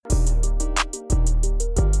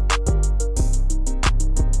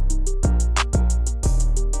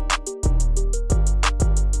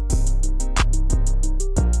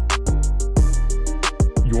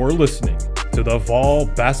You're listening to the Vol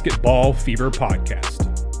Basketball Fever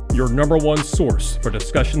Podcast, your number one source for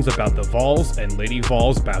discussions about the Vols and Lady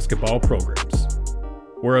Vols basketball programs.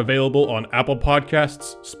 We're available on Apple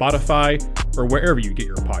Podcasts, Spotify, or wherever you get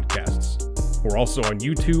your podcasts. We're also on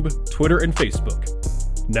YouTube, Twitter, and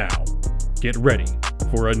Facebook. Now, get ready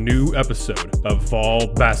for a new episode of Vol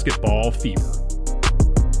Basketball Fever.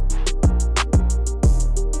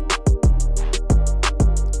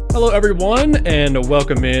 Hello, everyone, and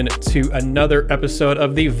welcome in to another episode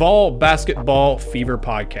of the Vol Basketball Fever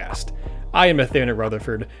Podcast. I am Nathanael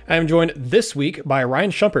Rutherford. I am joined this week by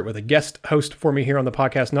Ryan Schumpert with a guest host for me here on the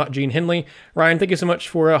podcast, not Gene Henley. Ryan, thank you so much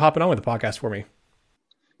for hopping on with the podcast for me.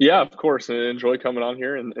 Yeah, of course. I enjoy coming on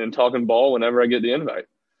here and talking ball whenever I get the invite.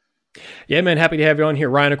 Yeah, man, happy to have you on here.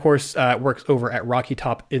 Ryan, of course, works over at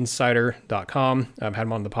RockyTopInsider.com. I've had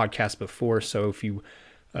him on the podcast before, so if you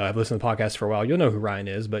I've listened to the podcast for a while, you'll know who Ryan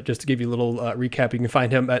is, but just to give you a little recap, you can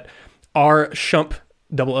find him at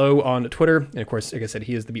rschumpoo on Twitter. And of course, like I said,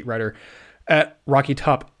 he is the beat writer at Rocky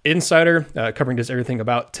Top Insider, covering just everything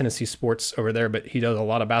about Tennessee sports over there, but he does a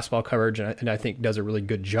lot of basketball coverage and I think does a really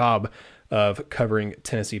good job of covering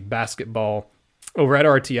Tennessee basketball over at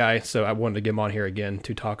RTI. So I wanted to get him on here again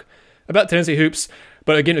to talk about Tennessee hoops.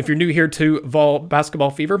 But again, if you're new here to Vol Basketball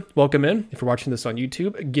Fever, welcome in. If you're watching this on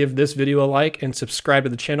YouTube, give this video a like and subscribe to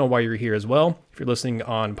the channel while you're here as well. If you're listening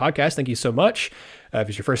on podcast, thank you so much. If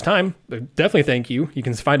it's your first time, definitely thank you. You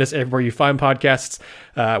can find us everywhere you find podcasts,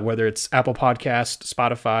 whether it's Apple Podcasts,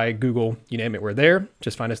 Spotify, Google, you name it, we're there.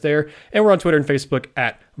 Just find us there. And we're on Twitter and Facebook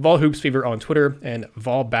at Vol Hoops Fever on Twitter and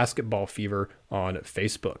Vol Basketball Fever on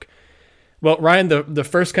Facebook. Well, Ryan, the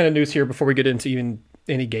first kind of news here before we get into even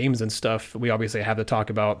any games and stuff we obviously have to talk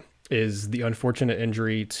about is the unfortunate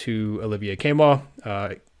injury to Olivier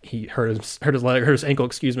Nkamhoua. He hurt his ankle,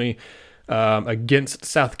 against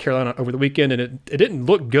South Carolina over the weekend, and it didn't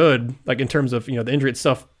look good, like in terms of, the injury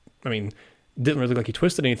itself. I mean, didn't really look like he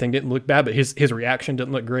twisted anything, didn't look bad, but his reaction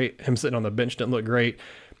didn't look great. Him sitting on the bench didn't look great.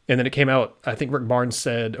 And then it came out, I think Rick Barnes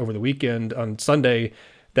said over the weekend on Sunday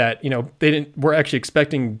that, we're actually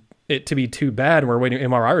expecting it to be too bad and we're waiting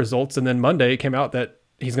MRI results. And then Monday it came out that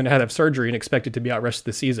he's going to have surgery and expected to be out rest of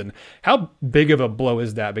the season. How big of a blow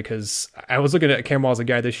is that? Because I was looking at Nkamhoua as a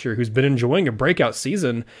guy this year who's been enjoying a breakout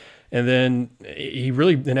season. And then he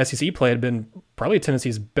really, in SEC play, had been probably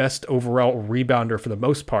Tennessee's best overall rebounder for the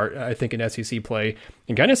most part, I think, in SEC play.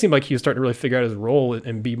 And kind of seemed like he was starting to really figure out his role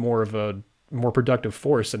and be more of a more productive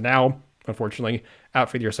force. And now, unfortunately, out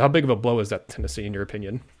for the year. So how big of a blow is that to Tennessee, in your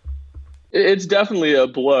opinion? It's definitely a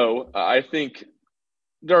blow. I think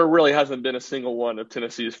there really hasn't been a single one of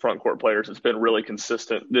Tennessee's front court players that's been really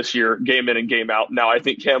consistent this year, game in and game out. Now, I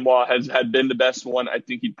think Nkamhoua had been the best one. I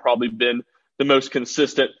think he'd probably been the most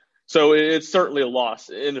consistent. So it's certainly a loss.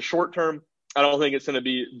 In the short term, I don't think it's going to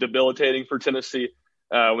be debilitating for Tennessee.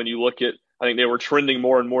 When you look at, I think they were trending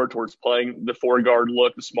more and more towards playing the four-guard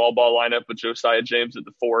look, the small ball lineup with Josiah James at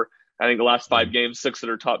the four. I think the last 5 games, 6 of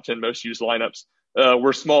their top 10 most used lineups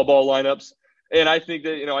were small ball lineups. And I think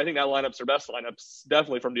that, I think that lineup's their best lineups,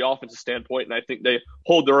 definitely from the offensive standpoint. And I think they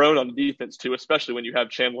hold their own on the defense too, especially when you have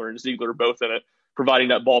Chandler and Zeigler both in it, providing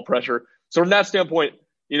that ball pressure. So from that standpoint,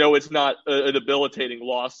 it's not a debilitating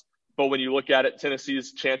loss. But when you look at it,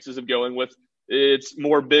 Tennessee's chances of going with it's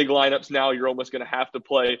more big lineups now. You're almost going to have to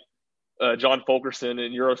play John Fulkerson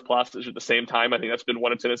and Euros Plastic at the same time. I think that's been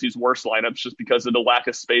one of Tennessee's worst lineups just because of the lack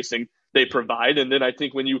of spacing they provide. And then I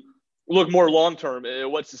think when you look more long-term,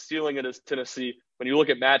 what's the ceiling in Tennessee? When you look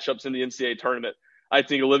at matchups in the NCAA tournament, I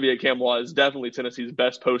think Olivier Nkamhoua is definitely Tennessee's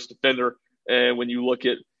best post defender. And when you look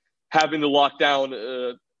at having to lock down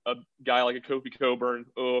a guy like a Kofi Coburn,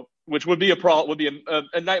 which would be a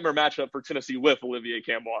nightmare matchup for Tennessee with Olivier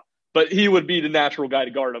Nkamhoua, but he would be the natural guy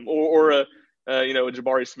to guard him, or a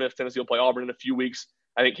Jabari Smith. Tennessee will play Auburn in a few weeks.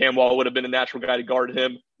 I think Nkamhoua would have been a natural guy to guard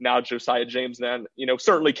him. Now Josiah James, then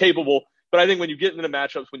certainly capable. But I think when you get into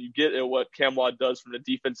matchups, when you get at what Nkamhoua does from the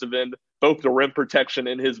defensive end, both the rim protection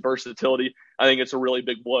and his versatility, I think it's a really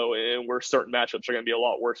big blow. And where certain matchups are going to be a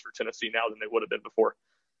lot worse for Tennessee now than they would have been before.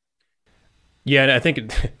 Yeah, and I think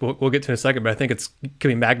we'll get to in a second, but I think it's going to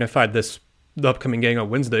be magnified the upcoming game on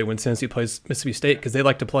Wednesday when Tennessee plays Mississippi State, because they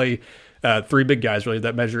like to play 3 big guys really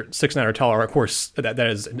that measure 6'9" or taller. Of course, that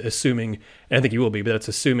is assuming, and I think he will be, but that's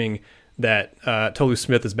assuming that Tolu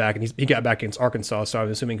Smith is back, and he got back against Arkansas, so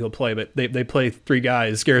I'm assuming he'll play. But they play 3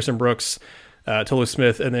 guys: Garrison Brooks, Tolu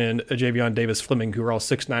Smith, and then Javion Davis-Fleming, who are all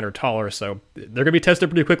 6'9" or taller. So they're going to be tested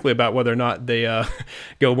pretty quickly about whether or not they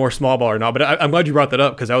go more small ball or not. But I'm glad you brought that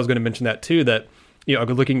up, because I was going to mention that too, that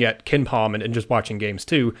looking at KenPom and just watching games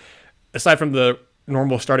too, aside from the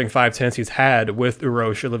normal starting 5 Tennessee's had with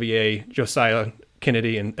Urosh, Olivier, Josiah,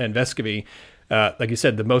 Kennedy and Vescovy. Like you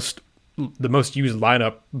said, the most used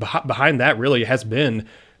lineup behind that really has been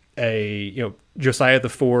Josiah at the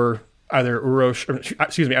 4, either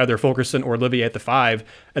either Fulkerson or Olivier at the 5,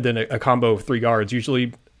 and then a combo of 3 guards.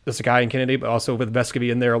 Usually the Zakai and Kennedy, but also with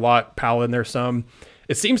Vescovy in there a lot, Powell in there some.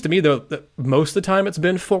 It seems to me though that most of the time it's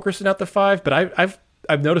been Fulkerson at the 5, but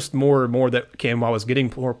I've noticed more and more that Nkamhoua was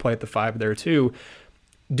getting more play at the 5 there too.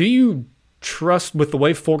 Do you trust with the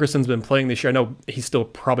way Fulkerson's been playing this year? I know he's still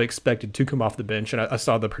probably expected to come off the bench, and I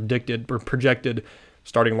saw the projected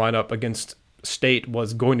starting lineup against State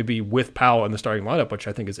was going to be with Powell in the starting lineup, which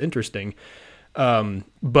I think is interesting.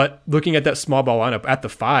 But looking at that small ball lineup at the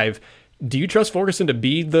 5, do you trust Fulkerson to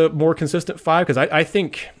be the more consistent 5? Because I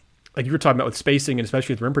think, like you were talking about with spacing and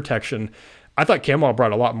especially with rim protection, I thought Nkamhoua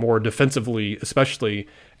brought a lot more defensively, especially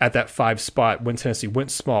at that 5 spot when Tennessee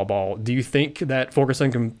went small ball. Do you think that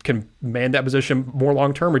Fulkerson can man that position more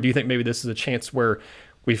long term, or do you think maybe this is a chance where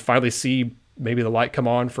we finally see maybe the light come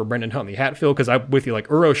on for Brendan Huntley-Hatfield? Because I'm with you, like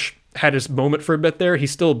Urosh had his moment for a bit there.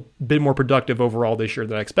 He's still been more productive overall this year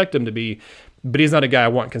than I expect him to be, but he's not a guy I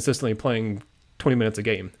want consistently playing 20 minutes a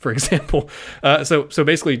game, for example. So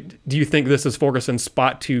basically, do you think this is Fulkerson's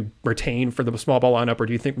spot to retain for the small ball lineup, or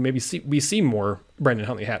do you think maybe we see more Brendan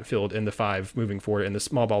Huntley-Hatfield in the 5 moving forward in the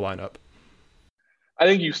small ball lineup? I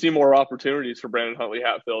think you see more opportunities for Brendan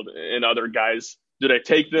Huntley-Hatfield and other guys. Do they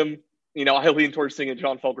take them? I lean towards thinking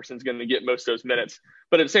John Fulkerson's going to get most of those minutes.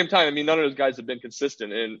 But at the same time, none of those guys have been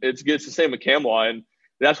consistent. And it's the same with Nkamhoua. And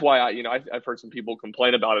that's why I've heard some people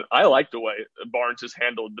complain about it. I like the way Barnes has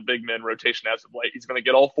handled the big men rotation as of late. He's going to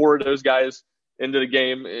get all 4 of those guys into the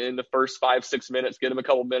game in the first 5-6 minutes, get them a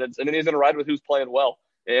couple minutes, and then he's going to ride with who's playing well.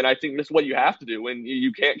 And I think this is what you have to do when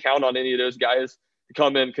you can't count on any of those guys to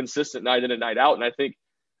come in consistent night in and night out. And I think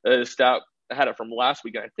the stat, I had it from last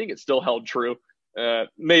week, and I think it still held true.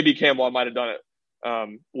 Maybe Nkamhoua might have done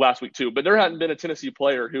it last week too, but there hadn't been a Tennessee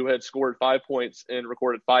player who had scored 5 points and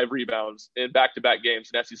recorded 5 rebounds in back-to-back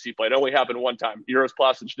games in SEC play. It only happened one time. Euros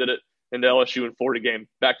Plasich did it in the LSU and Florida game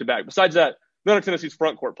back-to-back. Besides that, none of Tennessee's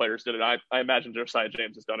front court players did it. I imagine Josiah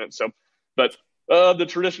James has done it. So, but the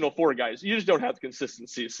traditional 4 guys, you just don't have the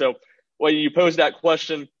consistency. So when you pose that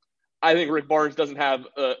question, I think Rick Barnes doesn't have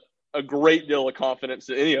a great deal of confidence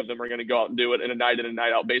that any of them are going to go out and do it in and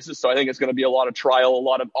night out basis. So I think it's going to be a lot of trial, a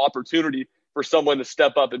lot of opportunity for someone to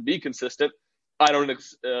step up and be consistent. I don't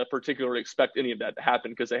particularly expect any of that to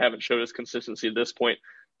happen because they haven't showed us consistency at this point.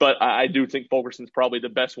 But I do think Fulkerson's probably the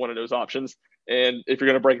best one of those options. And if you're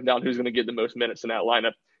going to break it down, who's going to get the most minutes in that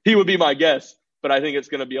lineup, he would be my guess. But I think it's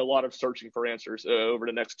going to be a lot of searching for answers over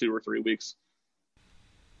the next 2 or 3 weeks.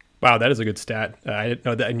 Wow, that is a good stat. I didn't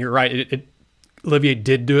know that. And you're right. Olivier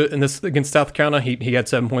did do it in this against South Carolina. He had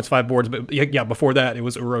 7 points, 5 boards, but yeah, before that, it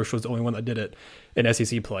was Urosh was the only one that did it in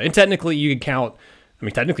SEC play. And technically, you could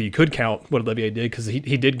count what Olivier did because he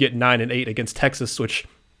did get 9 and 8 against Texas, which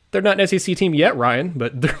they're not an SEC team yet, Ryan,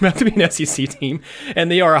 but they're about to be an SEC team, and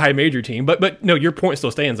they are a high major team. But no, your point still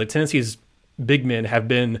stands. Like Tennessee's big men have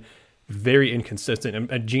been very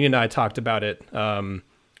inconsistent, and Gene and I talked about it. I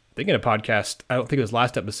think in a podcast. I don't think it was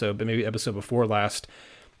last episode, but maybe episode before last.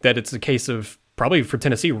 That it's a case of probably for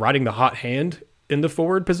Tennessee riding the hot hand in the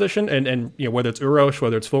forward position, and whether it's Urosh,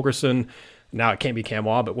 whether it's Fulkerson, now it can't be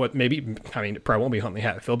Nkamhoua, but it probably won't be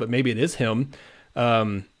Huntley-Hatfield, but maybe it is him.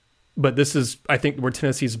 But this is, I think, where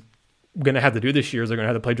Tennessee's going to have to do this year is they're going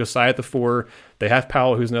to have to play Josiah at the 4. They have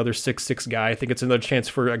Powell, who's another 6'6" guy. I think it's another chance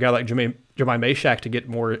for a guy like Jemai Mashak to get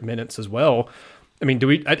more minutes as well.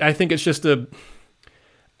 I think it's just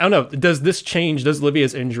I don't know. Does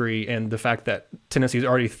Olivier's injury and the fact that Tennessee's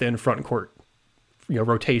already thin front court,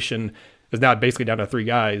 rotation is now basically down to 3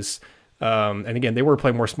 guys. And again, they were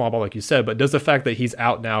playing more small ball, like you said, but does the fact that he's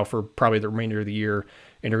out now for probably the remainder of the year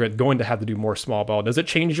and you're going to have to do more small ball, does it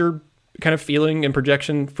change your kind of feeling and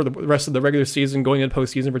projection for the rest of the regular season going into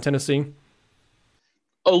postseason for Tennessee?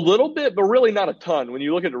 A little bit, but really not a ton. When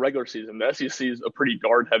you look at the regular season, the SEC is a pretty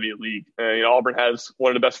guard-heavy league. Auburn has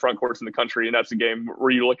one of the best front courts in the country, and that's a game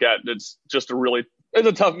where you look at it's just it's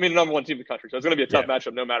a tough, number 1 team in the country, so it's going to be a tough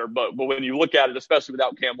matchup no matter. But when you look at it, especially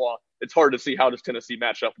without Nkamhoua, it's hard to see how does Tennessee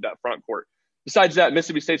match up with that front court. Besides that,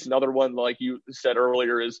 Mississippi State's another one, like you said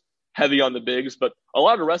earlier, is heavy on the bigs, but a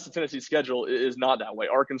lot of the rest of Tennessee's schedule is not that way.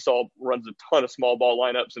 Arkansas runs a ton of small ball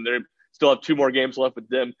lineups, and they still have 2 more games left with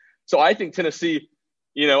them. So I think Tennessee,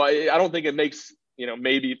 I don't think it makes,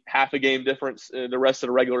 maybe half a game difference in the rest of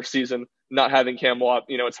the regular season, not having Nkamhoua.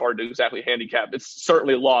 It's hard to exactly handicap. It's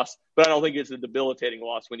certainly a loss, but I don't think it's a debilitating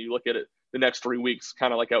loss when you look at it the next 3 weeks,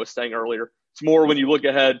 kind of like I was saying earlier. It's more when you look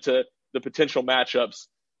ahead to the potential matchups,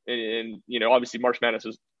 and obviously March Madness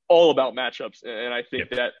is all about matchups. And I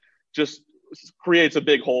think that just creates a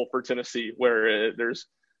big hole for Tennessee where there's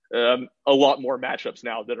a lot more matchups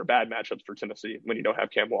now that are bad matchups for Tennessee when you don't have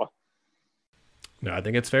Nkamhoua. No, I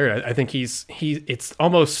think it's fair. I think it's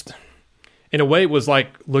almost, in a way, it was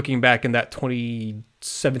like looking back in that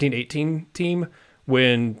 2017-18 team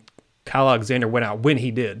when Kyle Alexander went out when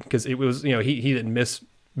he did, because it was, he didn't miss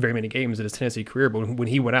very many games in his Tennessee career, but when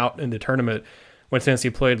he went out in the tournament when Tennessee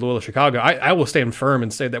played Loyola Chicago, I will stand firm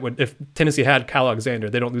and say that if Tennessee had Kyle Alexander,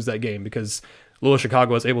 they don't lose that game, because Loyola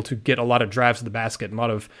Chicago was able to get a lot of drives to the basket and a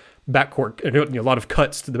lot of backcourt, a lot of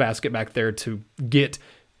cuts to the basket back there to get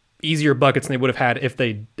easier buckets than they would have had if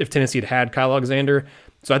Tennessee had Kyle Alexander.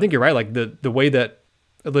 So I think you're right. Like the way that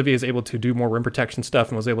Olivier is able to do more rim protection stuff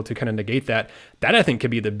and was able to kind of negate that I think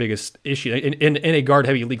could be the biggest issue in a guard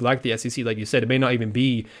heavy league like the SEC. Like you said, it may not even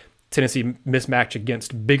be Tennessee mismatch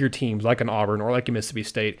against bigger teams like an Auburn or like a Mississippi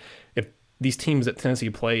State. If these teams that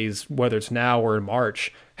Tennessee plays, whether it's now or in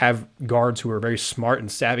March, have guards who are very smart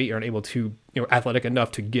and savvy and able to, athletic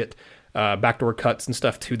enough to get backdoor cuts and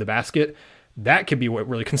stuff to the basket, that could be what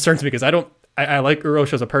really concerns me, because I like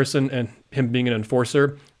Urosh as a person and him being an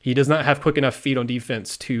enforcer. He does not have quick enough feet on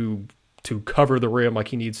defense to cover the rim like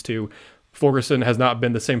he needs to. Fulkerson has not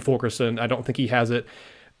been the same Fulkerson. I don't think he has it.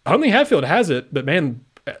 Huntley Hatfield has it, but man,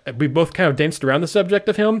 we both kind of danced around the subject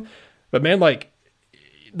of him. But man, like,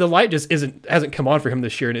 the light just hasn't come on for him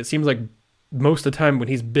this year, and it seems like most of the time when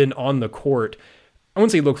he's been on the court, I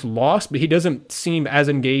wouldn't say he looks lost, but he doesn't seem as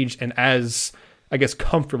engaged and as, I guess,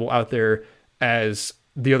 comfortable out there as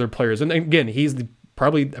the other players. And again, he's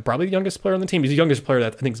probably the youngest player on the team. He's the youngest player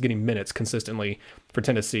that I think is getting minutes consistently for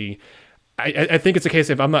Tennessee. I think it's a case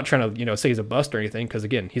of, I'm not trying to say he's a bust or anything, because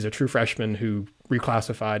again, he's a true freshman who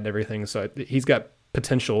reclassified and everything, so he's got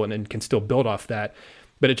potential and can still build off that.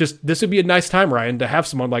 But this would be a nice time, Ryan, to have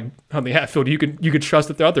someone like Huntley Hatfield you could trust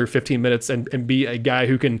that the other 15 minutes and be a guy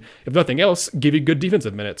who can, if nothing else, give you good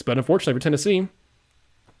defensive minutes. But unfortunately for Tennessee,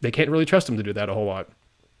 they can't really trust him to do that a whole lot.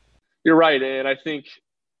 You're right, and I think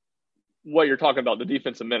what you're talking about, the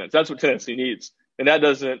defensive minutes, that's what Tennessee needs. And that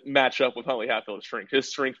doesn't match up with Huntley Hatfield's strength. His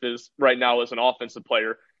strength is right now as an offensive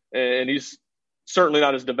player, and he's certainly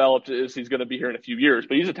not as developed as he's going to be here in a few years,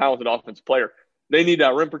 but he's a talented offensive player. They need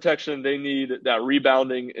that rim protection, they need that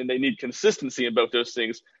rebounding, and they need consistency in both those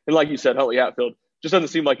things. And like you said, Huntley Hatfield just doesn't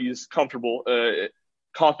seem like he's comfortable,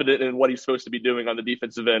 confident in what he's supposed to be doing on the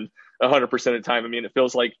defensive end 100% of the time. I mean, it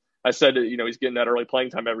feels like I said, he's getting that early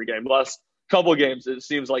playing time every game. Last couple of games, it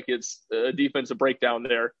seems like it's a defensive breakdown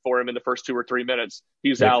there for him in the first 2 or 3 minutes.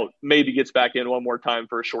 He's out, maybe gets back in one more time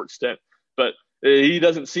for a short stint. But he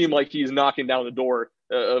doesn't seem like he's knocking down the door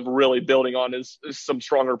of really building on some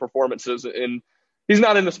stronger performances. And he's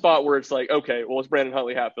not in the spot where it's like, okay, well, it's Brandon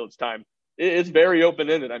Huntley Hatfield's time. It's very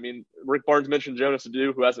open-ended. I mean, Rick Barnes mentioned Jonas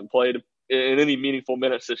Adu, who hasn't played in any meaningful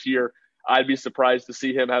minutes this year. I'd be surprised to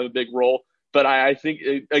see him have a big role. But I think,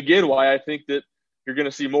 again, why I think that you're going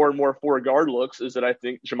to see more and more forward guard looks is that I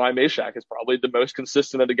think Jemai Mashak is probably the most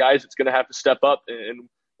consistent of the guys that's going to have to step up. And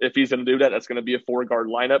if he's going to do that, that's going to be a forward guard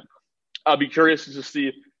lineup. I'll be curious to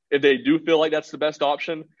see if they do feel like that's the best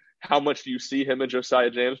option. How much do you see him and Josiah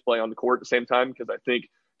James play on the court at the same time? Because I think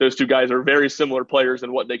those two guys are very similar players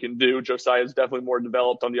in what they can do. Josiah is definitely more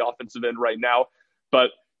developed on the offensive end right now. But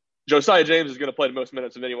Josiah James is going to play the most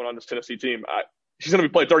minutes of anyone on this Tennessee team. He's going to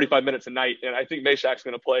be playing 35 minutes a night, and I think Mashak's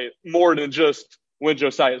going to play more than just when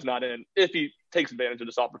Josiah is not in, if he takes advantage of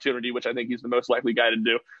this opportunity, which I think he's the most likely guy to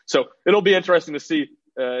do. So it'll be interesting to see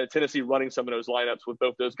Tennessee running some of those lineups with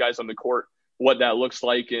both those guys on the court, what that looks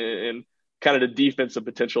like, and kind of the defensive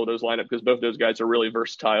potential of those lineups, because both those guys are really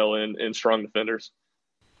versatile and strong defenders.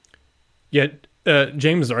 Yeah,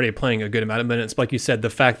 James is already playing a good amount of minutes. Like you said,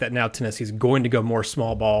 the fact that now Tennessee's going to go more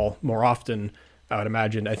small ball more often, I would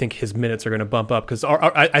imagine, I think his minutes are going to bump up, because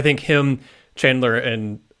I think him, Chandler,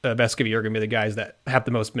 and Vescovy are going to be the guys that have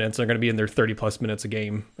the most minutes. They're going to be in their 30-plus minutes a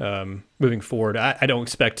game moving forward. I don't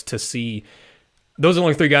expect to see – those are the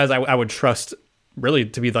only three guys I would trust really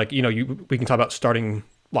to be like, we can talk about starting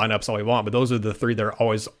lineups all we want, but those are the three that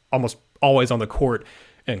are almost always on the court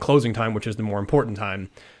and closing time, which is the more important time.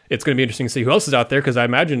 It's going to be interesting to see who else is out there, because I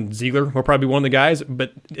imagine Zeigler will probably be one of the guys.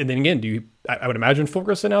 But and then again, I would imagine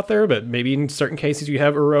Fulkerson out there, but maybe in certain cases you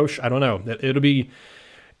have Urosh. I don't know. It'll be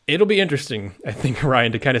interesting, I think,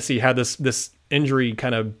 Ryan, to kind of see how this injury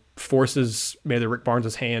kind of forces maybe Rick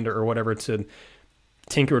Barnes' hand or whatever to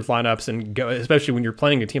tinker with lineups and go, especially when you're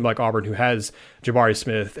playing a team like Auburn who has Jabari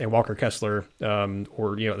Smith and Walker Kessler,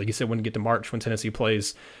 or like you said, when you get to March when Tennessee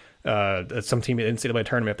plays some team in the NCAA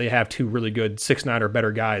tournament, if they have two really good 6'9" or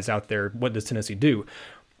better guys out there, what does Tennessee do?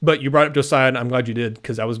 But you brought up Josiah, and I'm glad you did,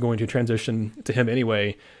 because I was going to transition to him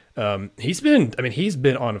anyway. He's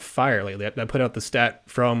been on fire lately. I put out the stat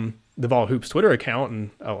from the Vol Hoops Twitter account,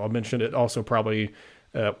 and I'll mention it also probably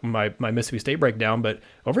my Mississippi State breakdown. But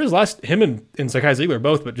over his last, him and Zakai Zeigler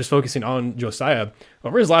both, but just focusing on Josiah,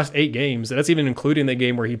 over his last 8 games, and that's even including the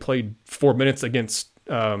game where he played 4 minutes against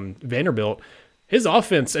Vanderbilt, his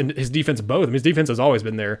offense and his defense both. I mean, his defense has always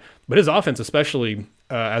been there, but his offense, especially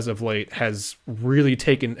as of late, has really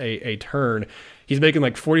taken a turn. He's making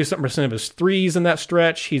like 40-something% of his threes in that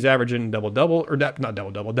stretch. He's averaging double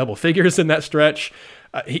figures in that stretch.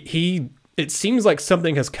 It seems like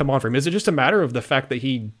something has come on for him. Is it just a matter of the fact that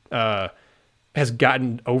he has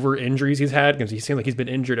gotten over injuries he's had? Because he seems like he's been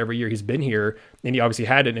injured every year he's been here, and he obviously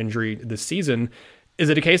had an injury this season. Is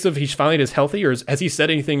it a case of he's finally just healthy, or has he said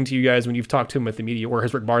anything to you guys when you've talked to him with the media, or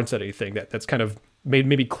has Rick Barnes said anything that's kind of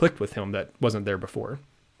maybe clicked with him that wasn't there before?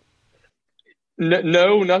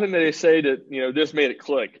 No, nothing that they say that, this made it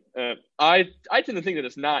click. I tend to think that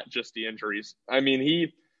it's not just the injuries. I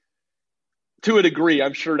mean, to a degree,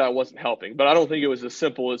 I'm sure that wasn't helping, but I don't think it was as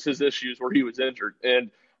simple as his issues where he was injured. And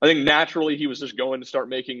I think naturally he was just going to start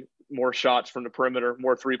making more shots from the perimeter,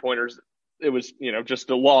 more 3-pointers. It was, just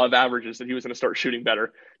the law of averages that he was going to start shooting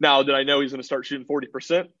better. Now, did I know he's going to start shooting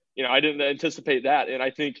 40%? I didn't anticipate that. And I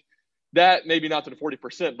think that maybe not to the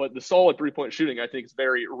 40%, but the solid 3-point shooting, I think, is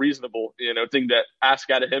very reasonable, thing to ask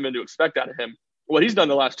out of him and to expect out of him. What he's done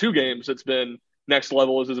the last 2 games, it's been next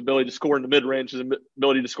level, is his ability to score in the mid-range, his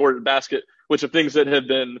ability to score in the basket, which are things that have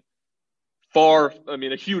been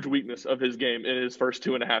a huge weakness of his game in his first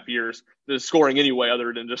 2.5 years, is scoring anyway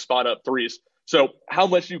other than just spot up threes. So how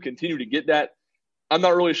much you continue to get that, I'm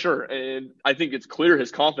not really sure. And I think it's clear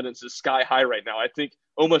his confidence is sky high right now. I think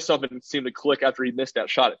almost something seemed to click after he missed that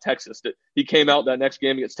shot at Texas, that he came out that next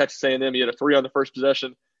game against Texas A&M. He had a 3 on the first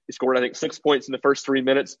possession. He scored, I think, 6 points in the first 3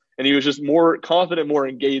 minutes, and he was just more confident, more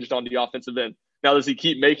engaged on the offensive end. Now, does he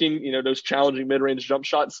keep making, those challenging mid-range jump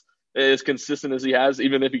shots as consistent as he has,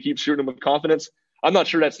 even if he keeps shooting them with confidence? I'm not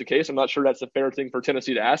sure that's the case. I'm not sure that's a fair thing for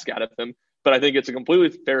Tennessee to ask out of him, but I think it's a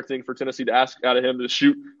completely fair thing for Tennessee to ask out of him to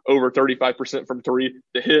shoot over 35% from 3,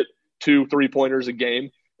 to hit 2 3-pointers a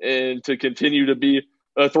game, and to continue to be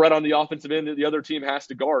a threat on the offensive end that the other team has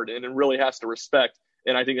to guard and really has to respect.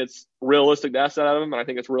 And I think it's realistic to ask that out of him, and I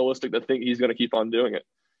think it's realistic to think he's going to keep on doing it.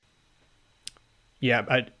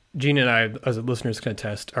 Yeah, Gene and I, as listeners can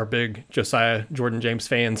attest, are big Josiah-Jordan James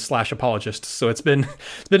fans / apologists. So it's been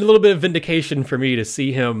a little bit of vindication for me to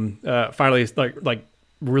see him finally like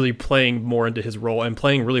really playing more into his role and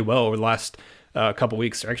playing really well over the last couple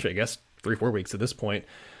weeks, or actually I guess 3-4 weeks at this point.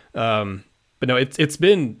 But no, it's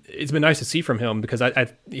been nice to see from him, because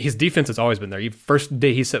his defense has always been there. First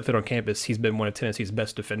day he set foot on campus, he's been one of Tennessee's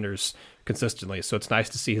best defenders consistently. So it's nice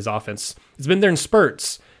to see his offense. It's been there in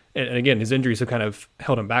spurts. And again, his injuries have kind of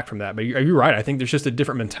held him back from that. But you're right. I think there's just a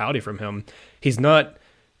different mentality from him. He's not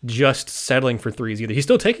just settling for threes either. He's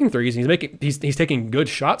still taking threes. And he's taking good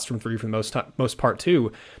shots from 3 for the most part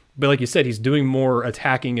too. But like you said, he's doing more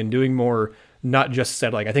attacking and doing more, not just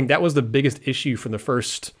settling. I think that was the biggest issue from the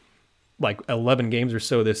first 11 games or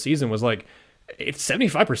so this season, was it's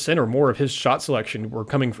 75% or more of his shot selection were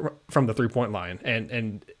coming from the 3-point line,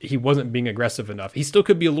 and he wasn't being aggressive enough. He still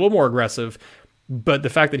could be a little more aggressive. But the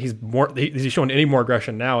fact that he's showing any more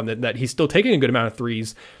aggression now, and that he's still taking a good amount of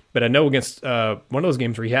threes. But I know against one of those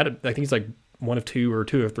games where he had, I think he's 1 of 2 or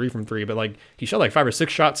 2 of 3 from 3, but he shot 5 or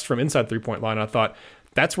 6 shots from inside 3-point line. I thought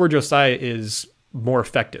that's where Josiah is more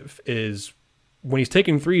effective, is when he's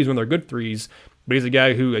taking threes, when they're good threes. But he's a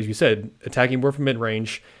guy who, as you said, attacking more from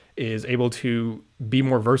mid-range, is able to be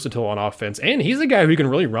more versatile on offense. And he's a guy who can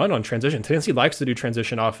really run on transition. Tennessee likes to do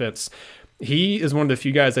transition offense. He is one of the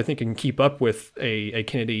few guys I think can keep up with a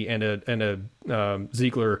Kennedy and a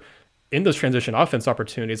Zeigler in those transition offense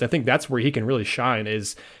opportunities. I think that's where he can really shine,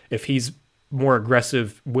 is if he's more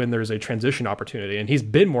aggressive when there's a transition opportunity. And he's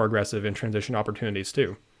been more aggressive in transition opportunities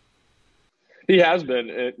too. He has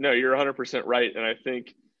been. No, you're 100% right. And I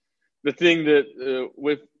think the thing that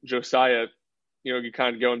with Josiah, you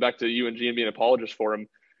kind of going back to UNG and being an apologist for him,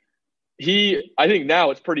 I think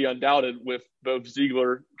now it's pretty undoubted with both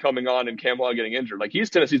Zeigler coming on and Nkamhoua getting injured.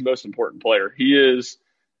 He's Tennessee's most important player. He is,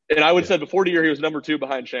 and I would say before the year he was number 2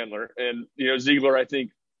 behind Chandler. And, Zeigler, I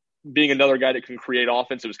think, being another guy that can create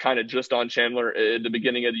offense, it was kind of just on Chandler at the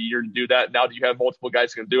beginning of the year to do that. Now that you have multiple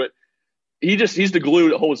guys who can do it, he's the glue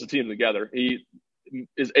that holds the team together. He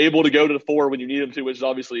is able to go to the 4 when you need him to, which is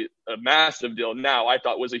obviously a massive deal now. I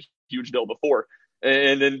thought was a huge deal before.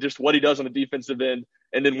 And then just what he does on the defensive end.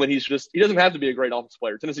 And then when he doesn't have to be a great offensive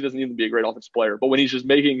player. Tennessee doesn't need him to be a great offensive player. But when he's just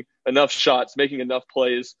making enough shots, making enough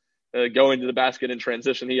plays, going to the basket in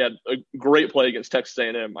transition. He had a great play against Texas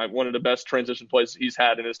A&M. One of the best transition plays he's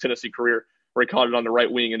had in his Tennessee career, where he caught it on the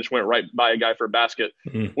right wing and just went right by a guy for a basket.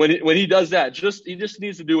 Mm-hmm. When he does that, he just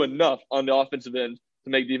needs to do enough on the offensive end to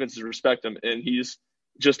make defenses respect him. And he's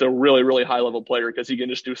just a really, really high-level player because he can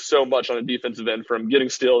just do so much on the defensive end, from getting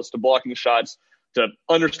steals to blocking shots to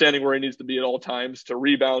understanding where he needs to be at all times to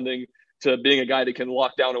rebounding to being a guy that can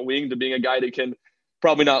lock down a wing to being a guy that can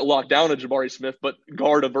probably not lock down a Jabari Smith, but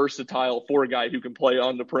guard a versatile four guy who can play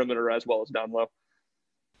on the perimeter as well as down low.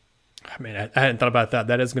 I mean, I hadn't thought about that.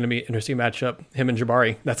 That is going to be an interesting matchup, him and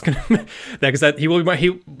Jabari. That's going to because he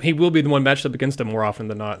will be the one matched up against him more often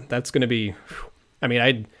than not. That's going to be. I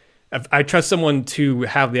mean, I trust someone to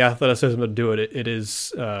have the athleticism to do it. It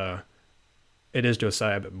is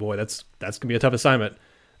Josiah, but boy, that's going to be a tough assignment.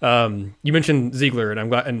 You mentioned Zeigler, and I'm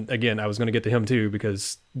glad. And again, I was going to get to him too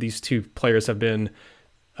because these two players have been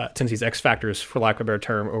Tennessee's X factors, for lack of a better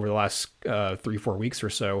term, over the last 3-4 weeks or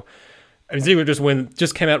so. I mean, Zeigler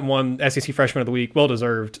just came out and won SEC Freshman of the Week, well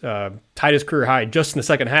deserved. Tied his career high just in the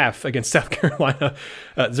second half against South Carolina.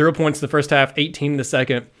 0 points in the first half, 18 in the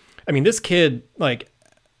second. I mean, this kid, like,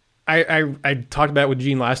 I talked about it with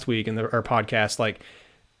Gene last week in our podcast. Like,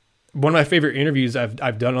 one of my favorite interviews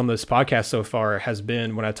I've done on this podcast so far has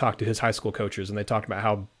been when I talked to his high school coaches, and they talked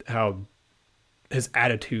about how his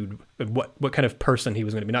attitude, what kind of person he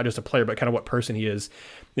was going to be, not just a player, but kind of what person he is.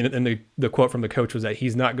 And the quote from the coach was that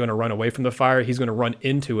he's not going to run away from the fire. He's going to run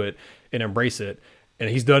into it and embrace it. And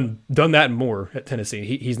he's done that and more at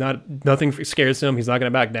Tennessee. Nothing scares him. He's not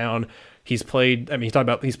going to back down. He's played. I mean,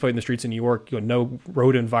 he's played in the streets in New York. No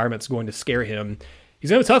road environment's going to scare him. He's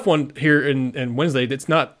going to have a tough one here in Wednesday. That's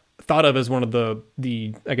not thought of as one of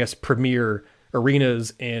the I guess premier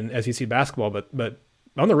arenas in SEC basketball, but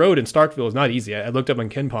on the road in Starkville is not easy. I looked up on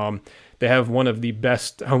KenPom. They have one of the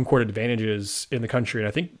best home court advantages in the country, and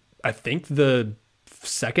I think the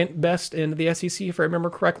second best in the SEC, if I remember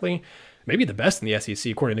correctly. Maybe the best in the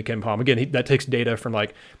SEC, according to KenPom. Again, that takes data from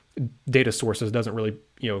like data sources, doesn't really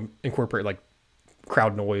incorporate like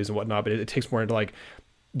crowd noise and whatnot, but it takes more into like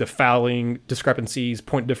the fouling discrepancies,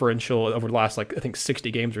 point differential over the last, like, I think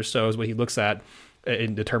 60 games or so is what he looks at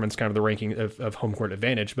and determines kind of the ranking of home court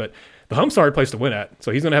advantage. But the home's a hard place to win at.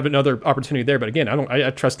 So he's going to have another opportunity there. But again,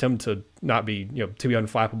 I trust him to not be, to be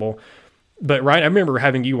unflappable. But Ryan, I remember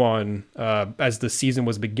having you on as the season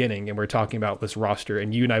was beginning and we were talking about this roster,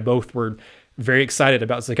 and you and I both were very excited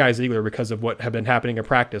about Zakai Zeigler because of what had been happening in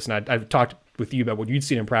practice. And I've talked with you about what you'd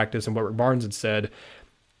seen in practice and what Rick Barnes had said.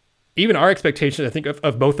 Even our expectations, I think,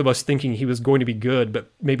 of both of us thinking he was going to be good,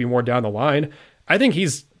 but maybe more down the line, I think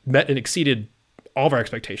he's met and exceeded all of our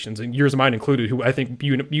expectations, and yours and mine included, who I think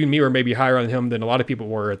you and me were maybe higher on him than a lot of people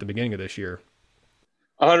were at the beginning of this year.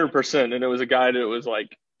 100%. And it was a guy that was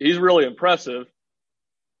like, he's really impressive,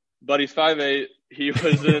 but he's 5'8". He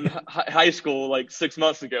was in high school like 6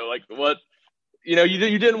 months ago. Like, what? You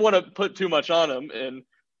didn't want to put too much on him, and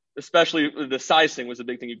especially the size thing was a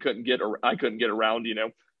big thing I couldn't get around,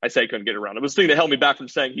 I say I couldn't get around. It was the thing that held me back from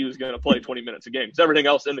saying he was going to play 20 minutes a game, because everything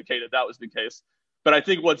else indicated that was the case. But I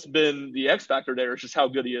think what's been the X factor there is just how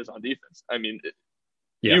good he is on defense. I mean,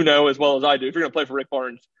 You know as well as I do, if you're going to play for Rick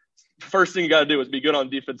Barnes, first thing you got to do is be good on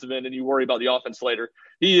defensive end, and you worry about the offense later.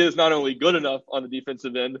 He is not only good enough on the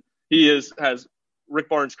defensive end, he has Rick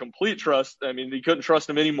Barnes' complete trust. I mean, he couldn't trust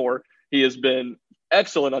him anymore. He has been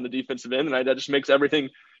excellent on the defensive end, and that just makes everything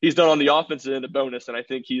he's done on the offensive end a bonus. And I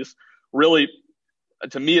think he's really,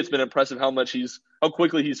 to me, it's been impressive how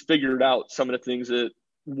quickly he's figured out some of the things that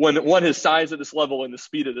when his size at this level and the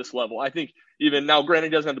speed at this level. I think even now,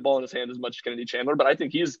 granted, he doesn't have the ball in his hand as much as Kennedy Chandler, but I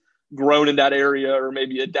think he's grown in that area, or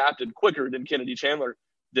maybe adapted quicker than Kennedy Chandler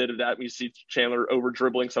did of that. We see Chandler over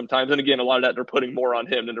dribbling sometimes. And again, a lot of that they're putting more on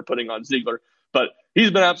him than they're putting on Zeigler. But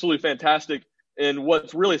he's been absolutely fantastic. And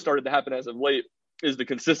what's really started to happen as of late is the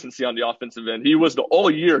consistency on the offensive end. All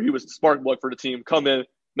year, he was the spark plug for the team. Come in,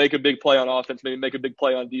 make a big play on offense, maybe make a big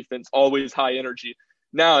play on defense, always high energy.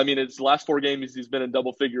 Now, I mean, it's the last 4 games, he's been in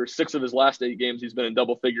double figures. 6 of his last 8 games, he's been in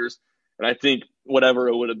double figures. And I think whatever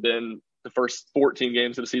it would have been the first 14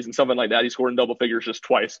 games of the season, something like that, he scored in double figures just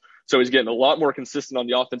twice. So he's getting a lot more consistent on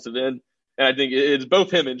the offensive end. And I think it's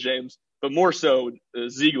both him and James, but more so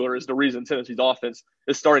Zeigler is the reason Tennessee's offense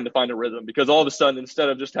is starting to find a rhythm, because all of a sudden, instead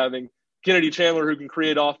of just having Kennedy Chandler who can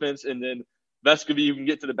create offense and then Vescovy who can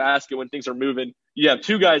get to the basket when things are moving, you have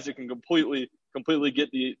 2 guys that can completely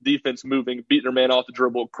get the defense moving, beat their man off the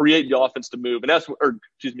dribble, create the offense to move,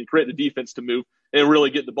 create the defense to move and really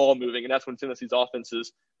get the ball moving. And that's when Tennessee's offense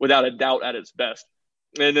is without a doubt at its best.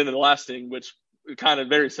 And then the last thing, which kind of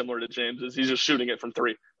very similar to James, is he's just shooting it from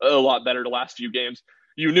 3 a lot better the last few games.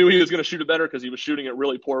 you knew he was going to shoot it better because he was shooting it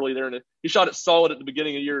really poorly there. And he shot it solid at the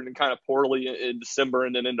beginning of the year and then kind of poorly in December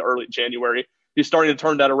and then into early January. He's starting to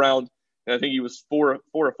turn that around. And I think he was 4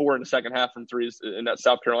 of 4 in the second half from threes in that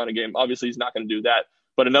South Carolina game. Obviously, he's not going to do that.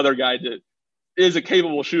 But another guy that is a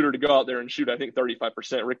capable shooter to go out there and shoot, I think,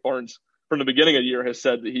 35%. Rick Barnes, from the beginning of the year, has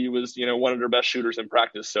said that he was, one of their best shooters in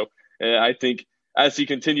practice. So I think as he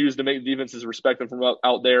continues to make defenses respect him from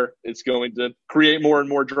out there, it's going to create more and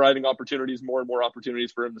more driving opportunities, more and more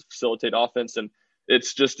opportunities for him to facilitate offense. And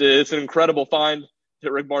it's an incredible find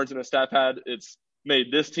that Rick Barnes and his staff had. It's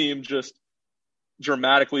made this team just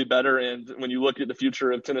dramatically better. And when you look at the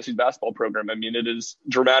future of Tennessee's basketball program, I mean, it is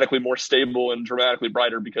dramatically more stable and dramatically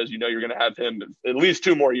brighter because you're going to have him at least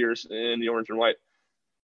 2 more years in the orange and white.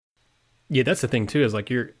 Yeah, that's the thing too, is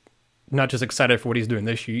like, you're not just excited for what he's doing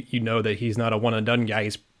this year. You know that he's not a one and done guy.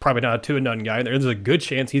 He's probably not a 2 and done guy. There's a good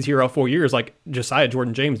chance he's here all 4 years, like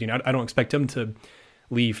Josiah-Jordan James. I don't expect him to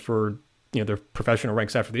leave for their professional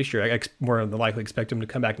ranks after this year. I more than likely expect him to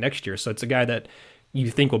come back next year. So it's a guy that you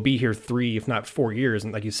think will be here 3, if not 4 years.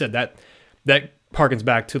 And like you said, that harkens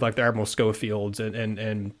back to like the Admiral Schofields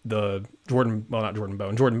and the Jordan Bowden,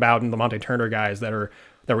 Lamonte Turner guys that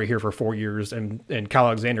were here for 4 years, and Kyle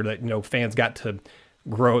Alexander that fans got to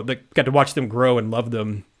grow, that got to watch them grow and love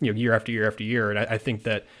them year after year after year. And I think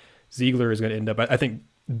that Zeigler is going to end up. I think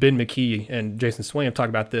Ben McKee and Jason Swain have talked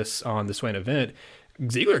about this on the Swain event.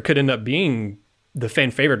 Zeigler could end up being the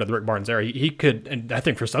fan favorite of the Rick Barnes era. He could, and I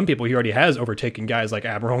think for some people, he already has overtaken guys like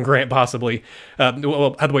Admiral and Grant, possibly.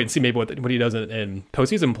 We'll have to wait and see maybe what he does in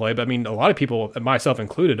postseason play. But I mean, a lot of people, myself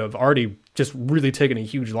included, have already just really taken a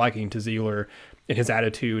huge liking to Zeigler and his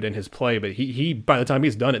attitude and his play. But he by the time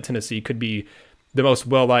he's done at Tennessee, could be the most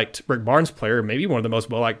well-liked Rick Barnes player, maybe one of the most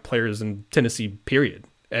well-liked players in Tennessee, period.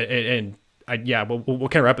 We'll kind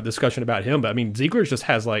of wrap up the discussion about him. But I mean, Zeigler just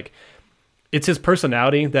has it's his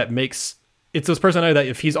personality that makes. It's his personality that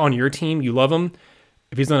if he's on your team, you love him.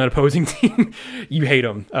 If he's on an opposing team, you hate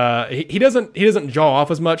him. He doesn't jaw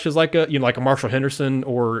off as much as like a Marshall Henderson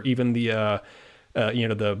or even the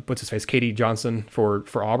what's his face, KD Johnson for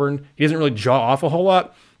Auburn. He doesn't really jaw off a whole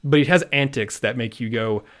lot, but he has antics that make you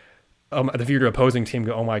go, if you're an opposing team,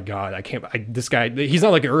 go, oh my God, this guy, he's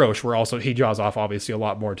not like Urosh where also he jaws off obviously a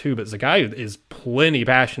lot more too, but the guy is plenty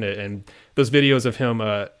passionate, and those videos of him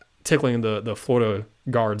tickling the Florida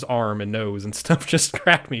guard's arm and nose and stuff just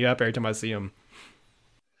crack me up every time I see him.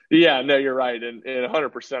 Yeah, no, you're right. And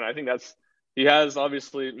 100%. I think he has,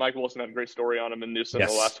 obviously, Mike Wilson had a great story on him in New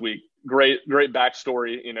Central last week. Great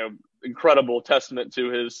backstory, incredible testament to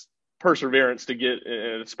his perseverance to get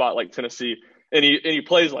in a spot like Tennessee. And he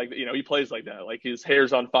plays like, he plays like that. Like, his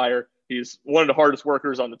hair's on fire. He's one of the hardest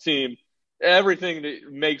workers on the team. Everything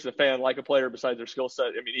that makes a fan like a player besides their skill set,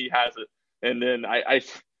 I mean, he has it. And then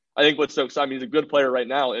I think what's so exciting, he's a good player right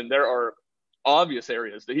now, and there are obvious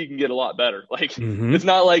areas that he can get a lot better. Like, It's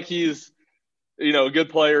not like he's, a good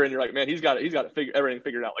player and you're like, man, he's got to everything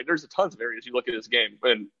figured out. Like, there's tons of areas you look at his game,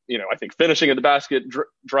 and I think finishing at the basket,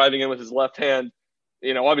 driving in with his left hand,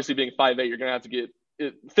 obviously being 5'8", you're going to have to get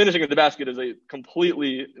it. Finishing at the basket is a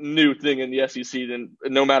completely new thing in the SEC than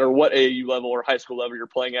no matter what AAU level or high school level you're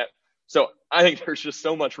playing at. So I think there's just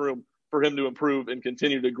so much room for him to improve and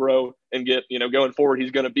continue to grow and get, going forward,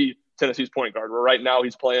 he's going to be Tennessee's point guard, where right now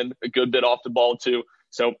he's playing a good bit off the ball too.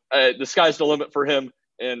 So the sky's the limit for him.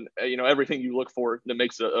 And, everything you look for that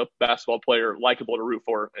makes a basketball player likable to root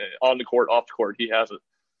for on the court, off the court, he has it.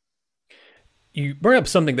 You bring up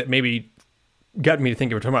something that maybe got me to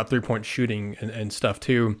think of, we're talking about 3-point shooting and stuff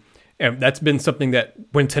too. And that's been something that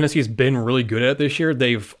when Tennessee's been really good at this year,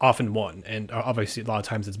 they've often won. And obviously a lot of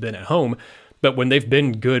times it's been at home. But when they've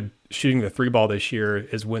been good shooting the 3-ball this year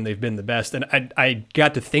is when they've been the best. And I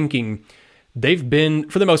got to thinking they've been,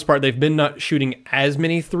 for the most part, they've been not shooting as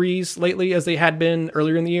many threes lately as they had been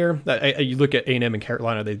earlier in the year. You look at A&M and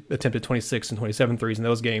Carolina, they attempted 26 and 27 threes in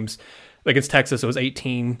those games. Against Texas, it was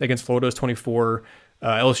 18. Against Florida, it was 24.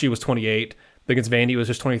 LSU was 28. Against Vandy, it was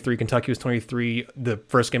just 23. Kentucky was 23. The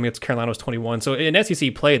first game against Carolina was 21. So in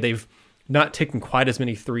SEC play, they've not taken quite as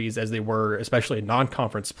many threes as they were, especially in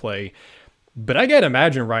non-conference play. But I gotta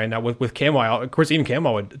imagine, Ryan, now with Nkamhoua out, of course, even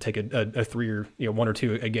Nkamhoua would take a 3 or 1 or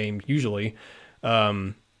 2 a game usually.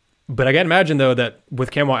 But I gotta imagine though that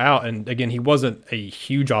with Nkamhoua out, and again, he wasn't a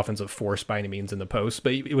huge offensive force by any means in the post,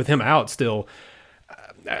 but with him out still,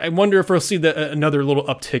 I wonder if we'll see another little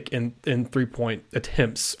uptick in 3-point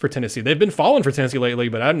attempts for Tennessee. They've been falling for Tennessee lately,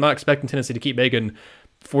 but I'm not expecting Tennessee to keep making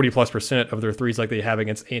 40+% of their threes like they have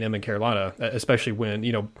against A&M and Carolina, especially when,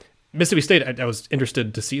 Mississippi State, I was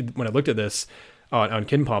interested to see when I looked at this on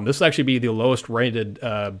KenPom. This will actually be the lowest rated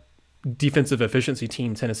defensive efficiency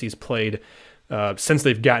team Tennessee's played since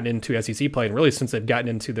they've gotten into SEC play, and really since they've gotten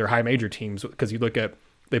into their high major teams. Because you look at,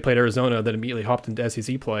 they played Arizona, then immediately hopped into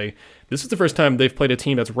SEC play. This is the first time they've played a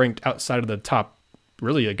team that's ranked outside of the top,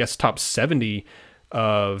 really, I guess, top 70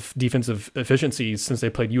 of defensive efficiency since they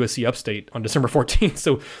played USC Upstate on December 14th.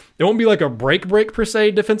 So it won't be like a break per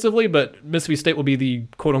se defensively, but Mississippi State will be the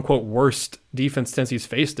quote unquote worst defense Tennessee's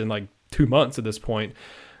faced in like 2 months at this point.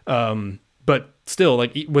 But still,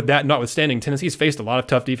 like with that notwithstanding, Tennessee's faced a lot of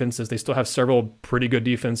tough defenses. They still have several pretty good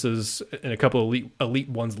defenses and a couple of elite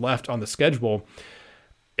ones left on the schedule.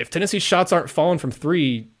 If Tennessee's shots aren't falling from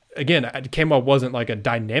three, again, Nkamhoua wasn't like a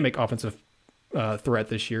dynamic offensive threat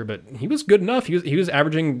this year, but he was good enough. He was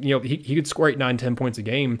averaging, he could score 8, 9, 10 points a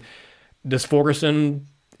game. Does Fulkerson,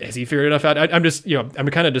 has he figured enough out? I'm just, I'm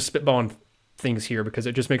kind of just spitballing things here because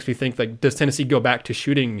it just makes me think, like, does Tennessee go back to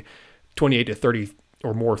shooting 28 to 30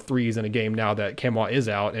 or more threes in a game now that Nkamhoua is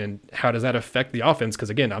out, and how does that affect the offense? Because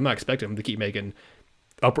again, I'm not expecting them to keep making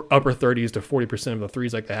upper 30s to 40% of the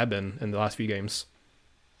threes like they have been in the last few games.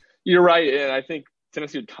 You're right, and I think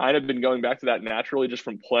Tennessee had kind of been going back to that naturally just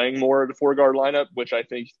from playing more of the four-guard lineup, which I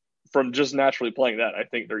think from just naturally playing that, I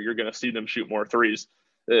think you're going to see them shoot more threes,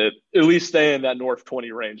 at least stay in that north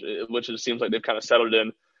 20 range, which it seems like they've kind of settled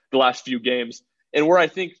in the last few games. And where I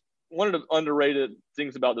think one of the underrated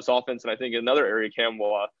things about this offense, and I think another area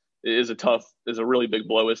Nkamhoua is a really big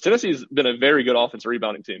blow, is Tennessee's been a very good offensive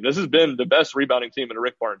rebounding team. This has been the best rebounding team in the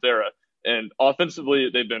Rick Barnes era. And offensively,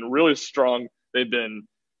 they've been really strong. They've been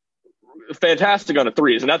fantastic on the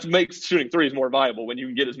threes, and that makes shooting threes more viable when you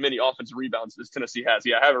can get as many offensive rebounds as Tennessee has.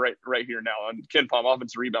 Yeah, I have it right here now on KenPom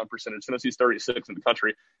offensive rebound percentage. Tennessee's 36 in the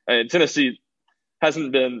country, and Tennessee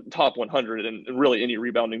hasn't been top 100 in really any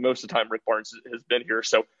rebounding most of the time Rick Barnes has been here.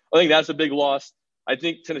 So I think that's a big loss. I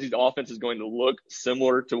think Tennessee's offense is going to look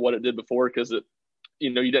similar to what it did before because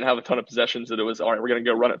you didn't have a ton of possessions that it was, all right, we're going to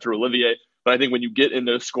go run it through Olivier. But I think when you get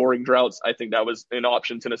into scoring droughts, I think that was an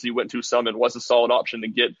option Tennessee went to some and was a solid option to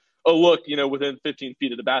get a look, within 15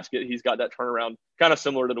 feet of the basket. He's got that turnaround kind of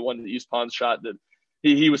similar to the one that East Pons shot that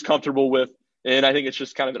he was comfortable with. And I think it's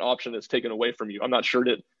just kind of an option that's taken away from you. I'm not sure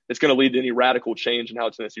that it's going to lead to any radical change in how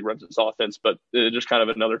Tennessee runs its offense, but it's just kind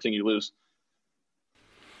of another thing you lose.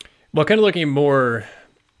 Well, kind of looking more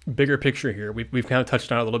bigger picture here, we've kind of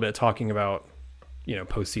touched on it a little bit, talking about,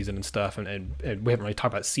 postseason and stuff, and we haven't really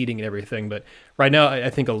talked about seeding and everything, but right now I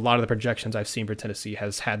think a lot of the projections I've seen for Tennessee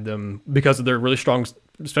has had them, because of their really strong,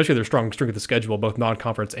 especially their strong strength of the schedule, both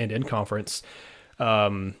non-conference and in-conference,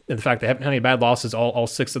 and the fact they haven't had any bad losses. All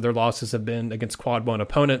 6 of their losses have been against quad 1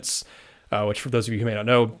 opponents, which for those of you who may not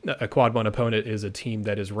know, a quad 1 opponent is a team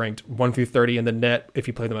that is ranked 1 through 30 in the net if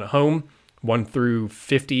you play them at home, 1 through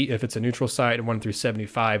 50 if it's a neutral site, and 1 through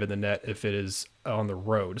 75 in the net if it is on the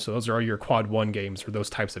road. So those are all your quad 1 games for those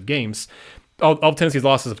types of games. All of Tennessee's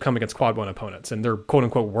losses have come against quad 1 opponents, and their quote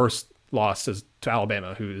unquote worst loss is to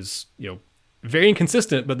Alabama, who is very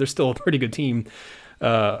inconsistent, but they're still a pretty good team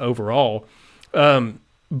overall.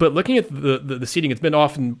 But looking at the seeding, it's been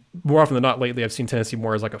more often than not lately, I've seen Tennessee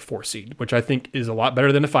more as like a 4 seed, which I think is a lot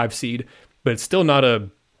better than a 5 seed, but it's still not a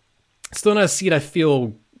seed I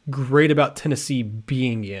feel great about Tennessee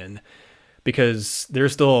being in, because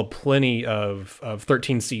there's still plenty of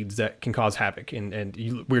 13 seeds that can cause havoc.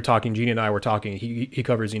 And we're talking, Gene and I were talking, he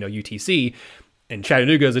covers, UTC, and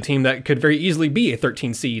Chattanooga is a team that could very easily be a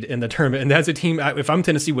 13 seed in the tournament. And that's a team, if I'm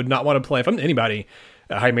Tennessee, would not want to play. If I'm anybody,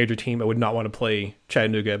 a high major team, I would not want to play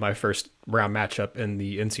Chattanooga in my first round matchup in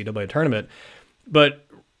the NCAA tournament. But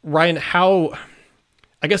Ryan,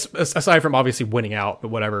 I guess aside from obviously winning out, but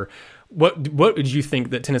whatever, what would you think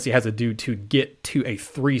that Tennessee has to do to get to a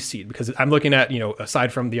 3 seed? Because I'm looking at,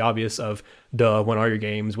 aside from the obvious of win all your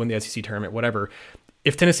games, win the SEC tournament, whatever.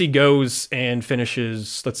 If Tennessee goes and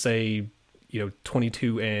finishes, let's say,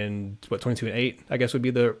 22 and 8, I guess would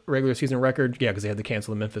be the regular season record. Yeah, because they had to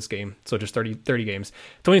cancel the Memphis game. So just 30 games.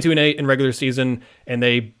 22 and 8 in regular season, and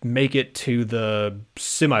they make it to the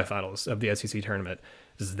semifinals of the SEC tournament.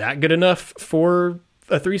 Is that good enough for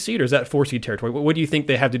a 3 seed, or is that 4 seed territory? What do you think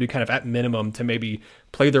they have to do kind of at minimum to maybe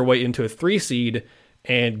play their way into a 3 seed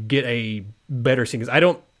and get a better seed?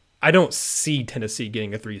 Because I don't see Tennessee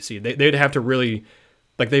getting a 3 seed. They'd have to really,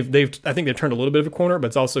 like, I think they've turned a little bit of a corner, but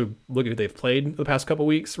it's also look at who they've played the past couple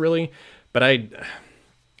weeks, really. But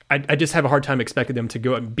I just have a hard time expecting them to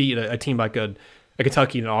go and beat a team like a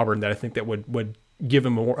Kentucky and Auburn that I think that would give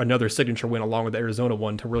them another signature win along with the Arizona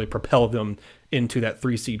one to really propel them into that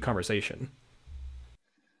 3 seed conversation.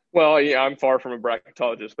 Well, yeah, I'm far from a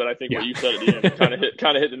bracketologist, but I think what you said at the end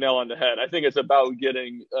kind of hit the nail on the head. I think it's about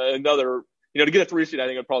getting another, to get a 3 seed, I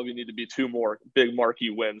think it would probably need to be 2 more big marquee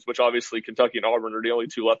wins, which obviously Kentucky and Auburn are the only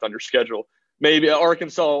 2 left on your schedule maybe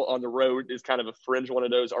Arkansas on the road is kind of a fringe one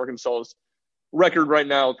of those. Arkansas's record right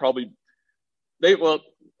now probably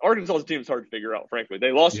Arkansas's team is hard to figure out, frankly.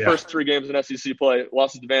 They lost the first 3 games in SEC play,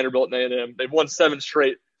 lost to Vanderbilt and A&M. They've won 7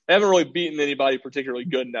 straight. They haven't really beaten anybody particularly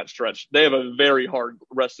good in that stretch. They have a very hard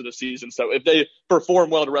rest of the season. So if they perform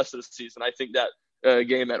well the rest of the season, I think that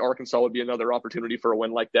game at Arkansas would be another opportunity for a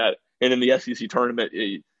win like that. And in the SEC tournament,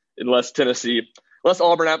 unless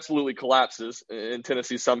Auburn absolutely collapses and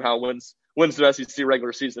Tennessee somehow wins the SEC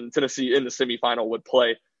regular season, Tennessee in the semifinal would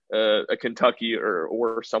play a Kentucky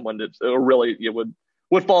or someone that really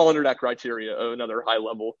would fall under that criteria of another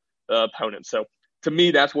high-level opponent. So to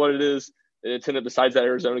me, that's what it is. Besides that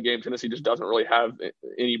Arizona game, Tennessee just doesn't really have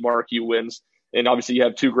any marquee wins. And obviously you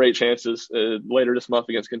have 2 great chances later this month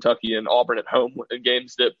against Kentucky and Auburn at home in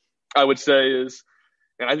games that I would say is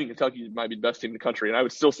 – and I think Kentucky might be the best team in the country. And I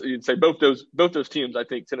would still say both those teams, I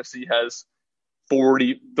think Tennessee has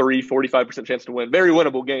 45% chance to win. Very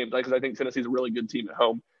winnable games because I think Tennessee's a really good team at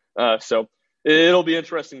home. So it'll be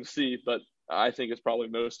interesting to see, but I think it's probably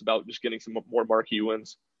most about just getting some more marquee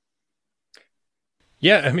wins.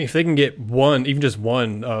 Yeah, I mean, if they can get one, even just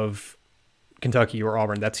one of Kentucky or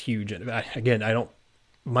Auburn, that's huge. And again,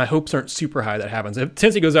 my hopes aren't super high that happens. If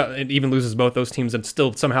Tennessee goes out and even loses both those teams and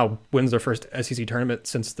still somehow wins their first SEC tournament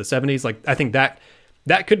since the 70s, like I think that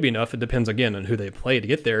could be enough. It depends again on who they play to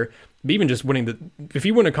get there. But even just if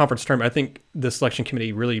you win a conference tournament, I think the selection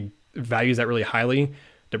committee really values that really highly,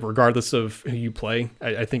 that regardless of who you play.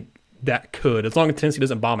 I think that could, as long as Tennessee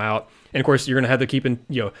doesn't bomb out. And of course, you're going to have to keep in,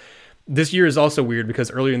 this year is also weird because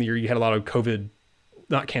earlier in the year you had a lot of COVID,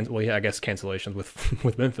 I guess cancellations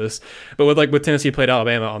with Memphis, but with Tennessee played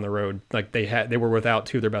Alabama on the road, like they were without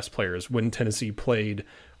 2 of their best players. When Tennessee played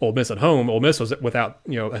Ole Miss at home, Ole Miss was without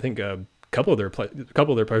I think a couple of their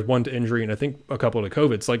players, one to injury and I think a couple to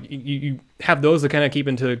COVID. It's like you have those to kind of keep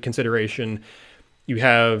into consideration. You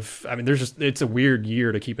have, I mean, it's a weird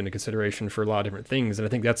year to keep into consideration for a lot of different things, and I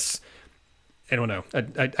think that's. I don't know.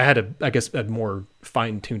 I had a more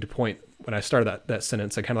fine-tuned point when I started that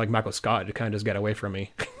sentence. I kind of like Michael Scott. It kind of just got away from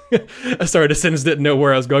me. I started a sentence, didn't know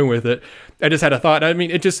where I was going with it. I just had a thought. I mean,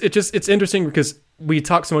 it's interesting because we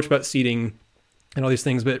talk so much about seeding and all these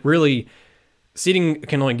things, but really seeding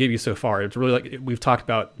can only give you so far. It's really like we've talked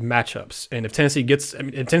about matchups. And if Tennessee gets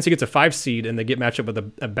a 5 seed and they get matched up with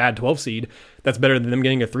a bad 12 seed, that's better than them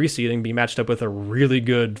getting a 3 seed and be matched up with a really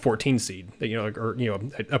good 14 seed,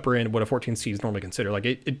 upper end what a 14 seed is normally considered. Like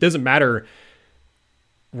it doesn't matter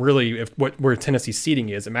really where Tennessee's seeding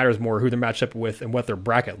is. It matters more who they're matched up with and what their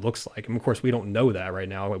bracket looks like. And of course, we don't know that right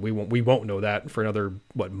now. We won't know that for another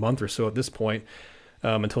month or so at this point.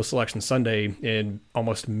 Until Selection Sunday in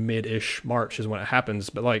almost mid-ish March is when it happens.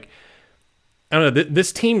 But I don't know,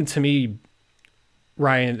 this team to me,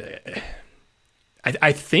 Ryan,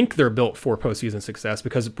 I think they're built for postseason success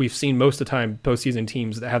because we've seen most of the time postseason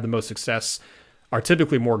teams that have the most success are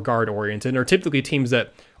typically more guard-oriented and are typically teams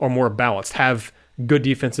that are more balanced, have good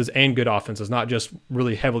defenses and good offenses, not just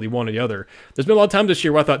really heavily one or the other. There's been a lot of times this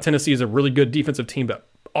year where I thought Tennessee is a really good defensive team, but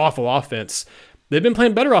awful offense. They've been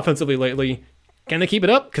playing better offensively lately. Can they keep it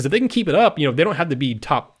up? Because if they can keep it up, they don't have to be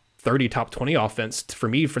top 30, top 20 offense for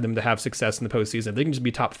them to have success in the postseason. If they can just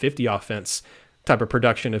be top 50 offense type of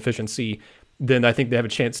production efficiency, then I think they have a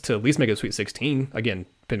chance to at least make it Sweet 16. Again,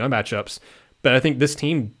 depending on matchups. But I think this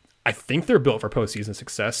team, I think they're built for postseason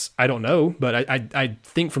success. I don't know, but I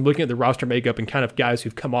think from looking at the roster makeup and kind of guys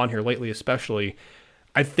who've come on here lately especially,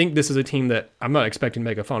 I think this is a team that I'm not expecting to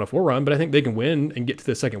make a Final Four run, but I think they can win and get to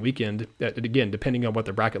the second weekend, again, depending on what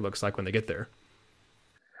their bracket looks like when they get there.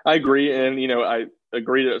 I agree, and I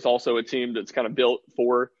agree that it's also a team that's kind of built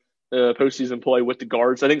for postseason play with the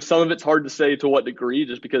guards. I think some of it's hard to say to what degree,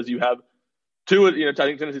 just because you have I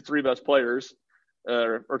think Tennessee's 3 best players,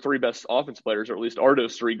 or 3 best offense players, or at least are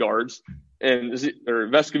those 3 guards. And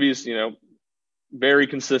Vescovi's, very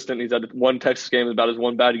consistent. He's had 1 Texas game, about his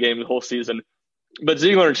 1 bad game the whole season. But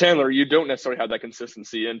Zeigler and Chandler, you don't necessarily have that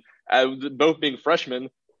consistency, and both being freshmen,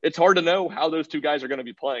 it's hard to know how those 2 guys are going to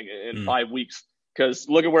be playing in 5 weeks. Because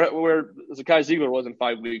look at where Zakai Zeigler was in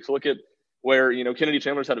 5 weeks. Look at where, Kennedy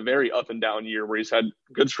Chandler's had a very up and down year where he's had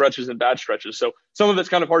good stretches and bad stretches. So some of it's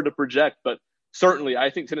kind of hard to project, but certainly I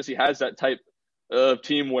think Tennessee has that type of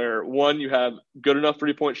team where, 1, you have good enough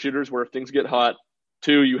 3-point shooters where if things get hot,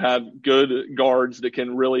 2, you have good guards that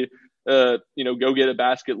can really, go get a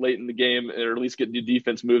basket late in the game or at least get the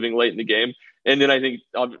defense moving late in the game. And then I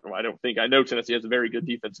know Tennessee has a very good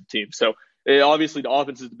defensive team. So obviously the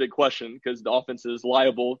offense is the big question because the offense is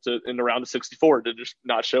liable to, in the round of 64, to just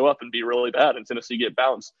not show up and be really bad and Tennessee get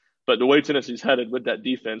bounced. But the way Tennessee's headed with that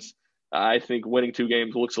defense, I think winning 2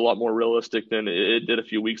 games looks a lot more realistic than it did a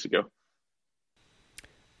few weeks ago.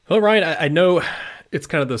 Well, Ryan, I know it's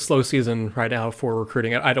kind of the slow season right now for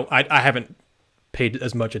recruiting. I haven't paid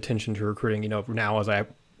as much attention to recruiting, now as I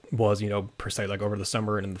was, per se, like over the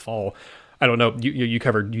summer and in the fall. I don't know. You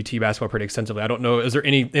covered UT basketball pretty extensively. I don't know. Are there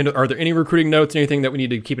any recruiting notes, anything that we need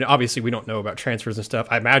to keep in? Obviously, we don't know about transfers and stuff.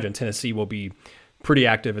 I imagine Tennessee will be pretty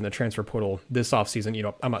active in the transfer portal this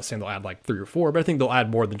offseason. I'm not saying they'll add like 3 or 4, but I think they'll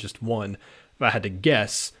add more than just one. If I had to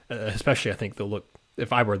guess, especially I think they'll look,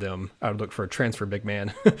 if I were them, I would look for a transfer big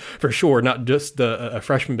man for sure, not just a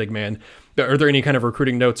freshman big man. But are there any kind of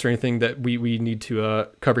recruiting notes or anything that we need to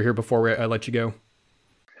cover here before I let you go?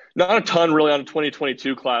 Not a ton really on the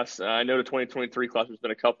 2022 class. I know the 2023 class has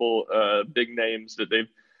been a couple big names that they've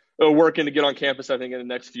working to get on campus, I think, in the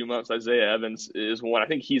next few months. Isaiah Evans is one. I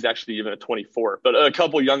think he's actually even a 24. But a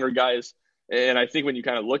couple younger guys. And I think when you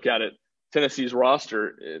kind of look at it, Tennessee's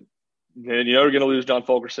roster, you're going to lose John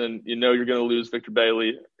Fulkerson. You're going to lose Victor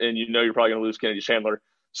Bailey. And you're probably going to lose Kennedy Chandler.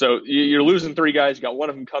 So you're losing 3 guys. You got one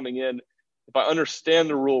of them coming in. If I understand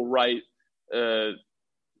the rule right,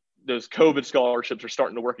 those COVID scholarships are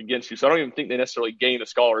starting to work against you. So I don't even think they necessarily gain a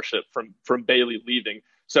scholarship from Bailey leaving.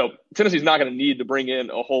 So Tennessee's not going to need to bring in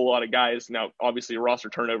a whole lot of guys. Now, obviously, a roster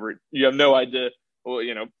turnover, you have no idea. Well,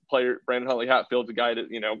 player Brandon Huntley-Hatfield's a guy that,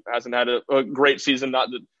 hasn't had a great season. Not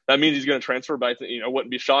that means he's going to transfer, but I think, it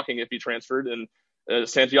wouldn't be shocking if he transferred. And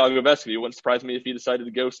Santiago Vespi, it wouldn't surprise me if he decided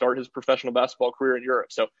to go start his professional basketball career in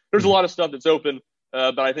Europe. So there's a lot of stuff that's open,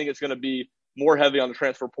 but I think it's going to be more heavy on the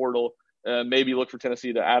transfer portal. Maybe look for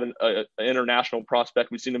Tennessee to add an international prospect.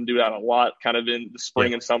 We've seen them do that a lot kind of in the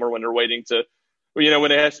spring and summer when they're waiting to, when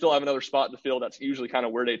they still have another spot to fill. That's usually kind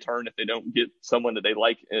of where they turn if they don't get someone that they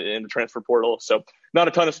like in the transfer portal. So not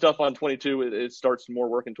a ton of stuff on 22. It starts more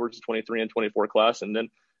working towards the 23 and 24 class. And then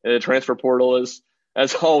the transfer portal is,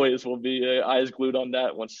 as always, will be eyes glued on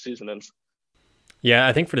that once the season ends. Yeah,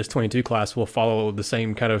 I think for this 22 class, we'll follow the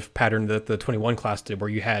same kind of pattern that the 21 class did, where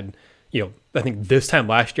you had I think this time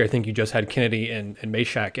last year, I think you just had Kennedy and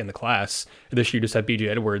Meshack in the class. This year you just had B.J.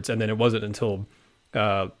 Edwards, and then it wasn't until,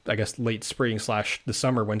 I guess, late spring / the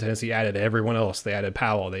summer when Tennessee added everyone else. They added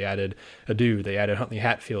Powell, they added Adu, they added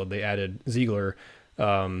Huntley-Hatfield, they added Zeigler,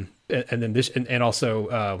 and then this, and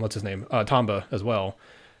also, what's his name? Tamba as well.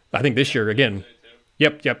 I think this year, again,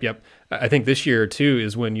 yep. I think this year, too,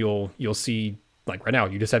 is when you'll see, like right now,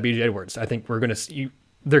 you just have B.J. Edwards. I think we're going to see...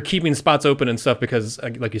 They're keeping spots open and stuff because,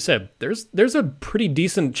 like you said, there's a pretty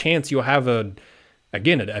decent chance you'll have a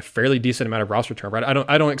fairly decent amount of roster turnover.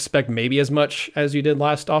 I don't expect maybe as much as you did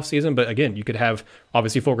last offseason, but again, you could have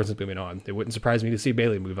obviously Fulkerson moving on. It wouldn't surprise me to see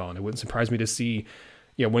Bailey move on. It wouldn't surprise me to see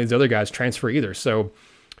one of these other guys transfer either. So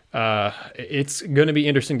it's going to be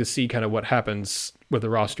interesting to see kind of what happens with the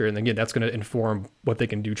roster. And again, that's going to inform what they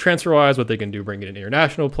can do transfer-wise, what they can do bringing in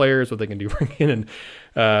international players, what they can do bringing in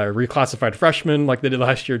reclassified freshmen like they did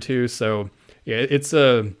last year too. So yeah,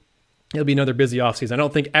 it'll be another busy offseason. I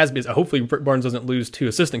don't think as busy. Hopefully Barnes doesn't lose 2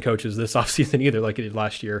 assistant coaches this offseason either like he did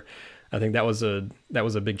last year. I think that was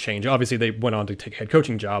a big change. Obviously they went on to take head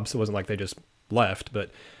coaching jobs. So it wasn't like they just left,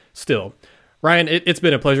 but still. Ryan, it's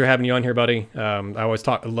been a pleasure having you on here, buddy. I always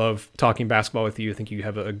love talking basketball with you. I think you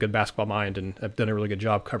have a good basketball mind and have done a really good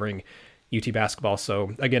job covering UT basketball.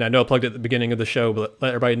 So again, I know I plugged at the beginning of the show, but let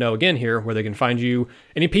everybody know again here where they can find you.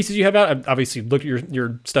 Any pieces you have out? I've obviously looked at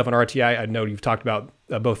your stuff on RTI. I know you've talked about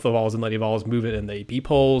both the Vols and Lady Vols moving in the AP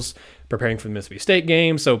polls, preparing for the Mississippi State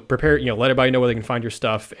game. So prepare, let everybody know where they can find your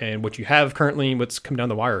stuff and what you have currently and what's come down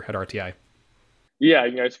the wire at RTI. Yeah,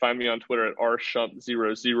 you guys find me on Twitter at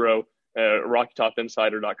rshump00.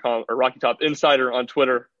 RockyTopInsider.com or Rocky Top Insider on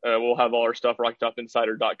Twitter. We'll have all our stuff,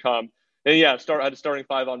 RockyTopInsider.com. And yeah, I had a starting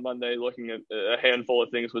 5 on Monday, looking at a handful of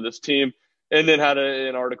things with this team, and then had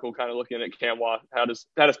an article kind of looking at Nkamhoua. How does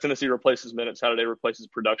Tennessee replace his minutes? How do they replace his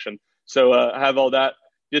production? So I have all that.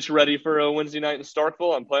 Get you ready for a Wednesday night in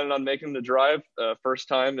Starkville. I'm planning on making the drive, first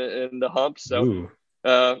time in the hump. So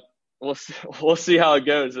we'll see how it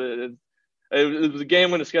goes. It was a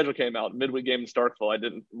game when the schedule came out, midweek game in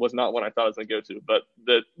Starkville. Was not one I thought I was going to go to, but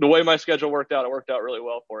the way my schedule worked out, it worked out really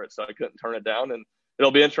well for it, so I couldn't turn it down. And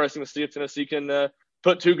it'll be interesting to see if Tennessee can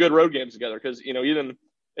put 2 good road games together, because even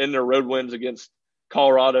in their road wins against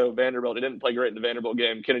Colorado, Vanderbilt, they didn't play great in the Vanderbilt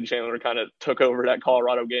game. Kennedy Chandler kind of took over that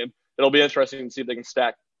Colorado game. It'll be interesting to see if they can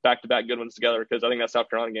stack back-to-back good ones together, because I think that South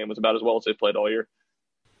Carolina game was about as well as they've played all year.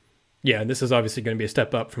 Yeah, and this is obviously going to be a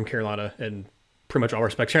step up from Carolina and pretty much all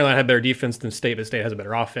respects. Carolina had better defense than State, but State has a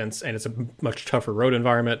better offense, and it's a much tougher road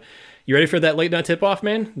environment. You ready for that late night tip-off,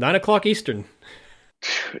 man? 9 o'clock Eastern.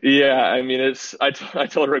 Yeah, I mean, I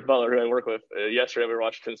told Rick Butler, who I work with, yesterday we were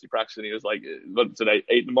watching Tennessee practice, and he was like, "What's it,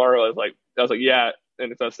 8 tomorrow?" I was like, yeah.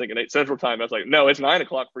 And if I was thinking 8 Central Time, I was like, "No, it's 9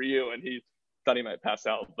 o'clock for you." And thought he might pass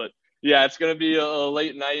out. But yeah, it's going to be a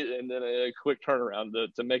late night and then a quick turnaround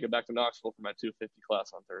to make it back to Knoxville for my 250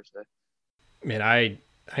 class on Thursday. Man, I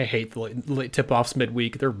hate the late tip-offs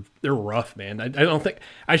midweek. They're rough, man.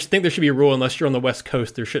 I just think there should be a rule, unless you're on the West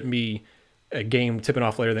Coast, there shouldn't be a game tipping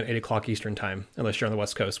off later than 8 o'clock Eastern time, unless you're on the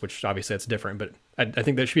West Coast, which obviously that's different. But I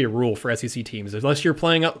think that should be a rule for SEC teams. Unless you're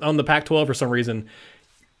playing up on the Pac-12 for some reason,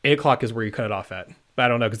 8 o'clock is where you cut it off at. But I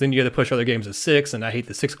don't know, because then you have to push other games at 6, and I hate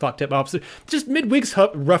the 6 o'clock tip-offs. Just midweek's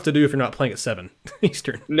rough to do if you're not playing at 7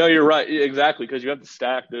 Eastern. No, you're right. Exactly, because you have to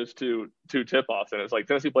stack those two tip-offs. And it's like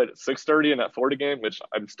Tennessee played at 6:30 in that Florida game, which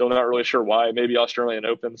I'm still not really sure why. Maybe Australian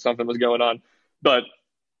Open, something was going on. But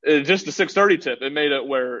just the 6:30 tip, it made it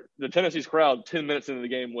where the Tennessee's crowd 10 minutes into the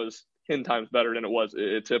game was 10 times better than it was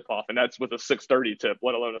a tip-off. And that's with a 6:30 tip,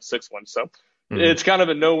 let alone a 6 one. So it's kind of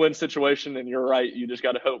a no-win situation, and you're right. You just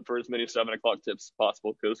got to hope for as many 7 o'clock tips as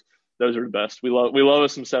possible because those are the best. We love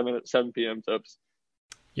us some 7 p.m. tips.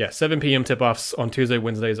 Yeah, 7 p.m. tip-offs on Tuesday,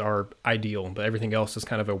 Wednesdays are ideal, but everything else is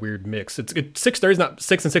kind of a weird mix. 6:30 is not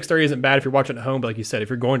 6 and 6:30 isn't bad if you're watching at home, but like you said, if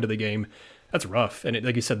you're going to the game, that's rough. And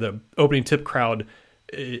like you said, the opening tip crowd,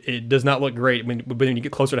 it does not look great. When you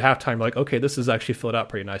get closer to halftime, you're like, okay, this is actually filled out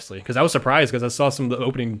pretty nicely. Because I was surprised because I saw some of the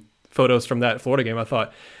opening photos from that Florida game. I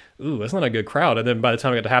thought, ooh, that's not a good crowd. And then by the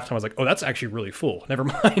time I got to halftime, I was like, oh, that's actually really full. Never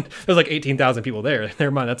mind. There's like 18,000 people there.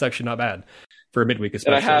 Never mind. That's actually not bad for a midweek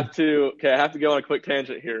especially. And I have to go on a quick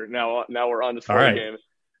tangent here. Now we're on this Florida game.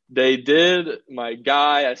 They did my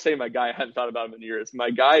guy. I say my guy. I hadn't thought about him in years.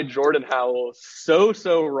 My guy, Jordan Howell,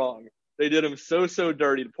 so wrong. They did him so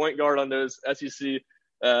dirty. The point guard on those SEC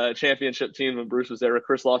championship team when Bruce was there with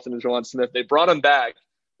Chris Lawson and Jawan Smith. They brought him back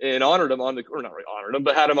and honored him not really honored him,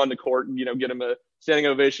 but had him on the court and, get him a standing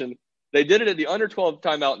ovation. They did it at the under 12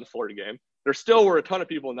 timeout in the Florida game. There still were a ton of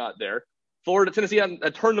people not there. Tennessee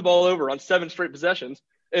had turned the ball over on 7 straight possessions.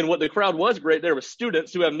 And what the crowd was great there was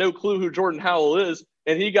students who have no clue who Jordan Howell is.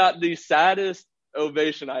 And he got the saddest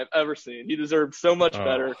ovation I've ever seen. He deserved so much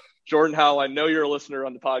better. Jordan Howell, I know you're a listener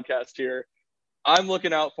on the podcast here. I'm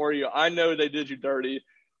looking out for you. I know they did you dirty.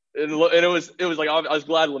 And it was like, I was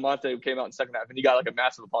glad Lamonte came out in the second half and he got like a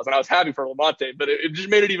massive applause. And I was happy for Lamonte, but it just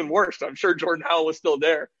made it even worse. I'm sure Jordan Howell was still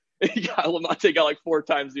there. Lamonte got like 4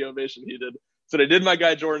 times the ovation he did. So they did my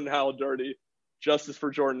guy Jordan Howell dirty. Justice for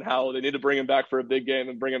Jordan Howell. They need to bring him back for a big game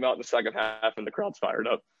and bring him out in the second half, and the crowd's fired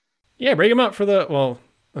up. Yeah, bring him out for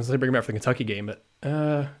I was going to bring him out for the Kentucky game, but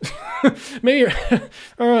maybe, I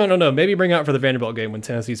don't know, maybe bring out for the Vanderbilt game when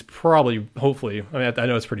Tennessee's hopefully, I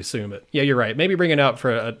know it's pretty soon, but yeah, you're right. Maybe bring it out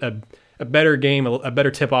for a better game, a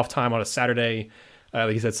better tip-off time on a Saturday,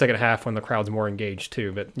 like you said, second half when the crowd's more engaged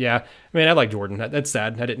too. But yeah, I like Jordan. That's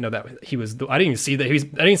sad. I didn't know that he was, I didn't even see that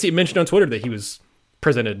I didn't see it mentioned on Twitter that he was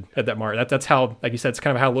presented at that mark. That's how, like you said, it's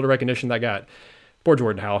kind of how little recognition that got. Poor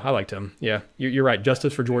Jordan Howell. I liked him. Yeah, you're right.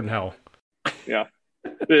 Justice for Jordan Howell. Yeah.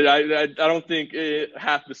 I don't think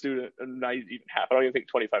half the student, not even half, I don't even think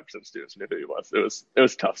 25% of students knew who he was. It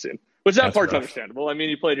was a tough scene, which that part's understandable. I mean,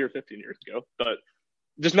 he played here 15 years ago, but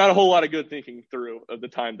just not a whole lot of good thinking through of the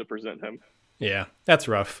time to present him. Yeah, that's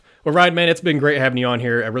rough. Well, Ryan, man, it's been great having you on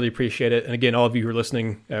here. I really appreciate it. And again, all of you who are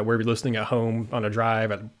listening, wherever you're listening, at home, on a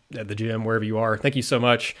drive, at the gym, wherever you are, thank you so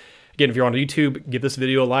much. Again, if you're on YouTube, give this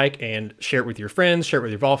video a like and share it with your friends, share it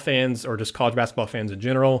with your Vol fans, or just college basketball fans in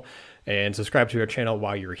general. And subscribe to our channel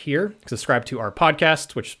while you're here. Subscribe to our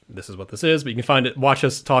podcast, which this is what this is, but you can find it, watch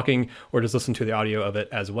us talking, or just listen to the audio of it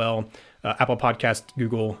as well. Apple Podcast,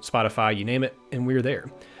 Google, Spotify, you name it, and we're there.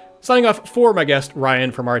 Signing off for my guest,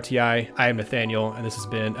 Ryan from RTI, I am Nathaniel, and this has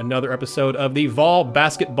been another episode of the Vol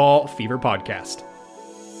Basketball Fever Podcast.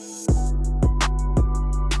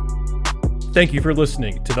 Thank you for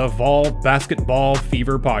listening to the Vol Basketball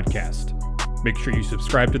Fever Podcast. Make sure you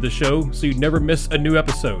subscribe to the show so you never miss a new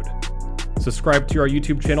episode. Subscribe to our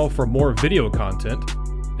YouTube channel for more video content,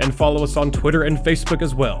 and follow us on Twitter and Facebook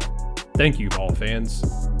as well. Thank you, Vol fans.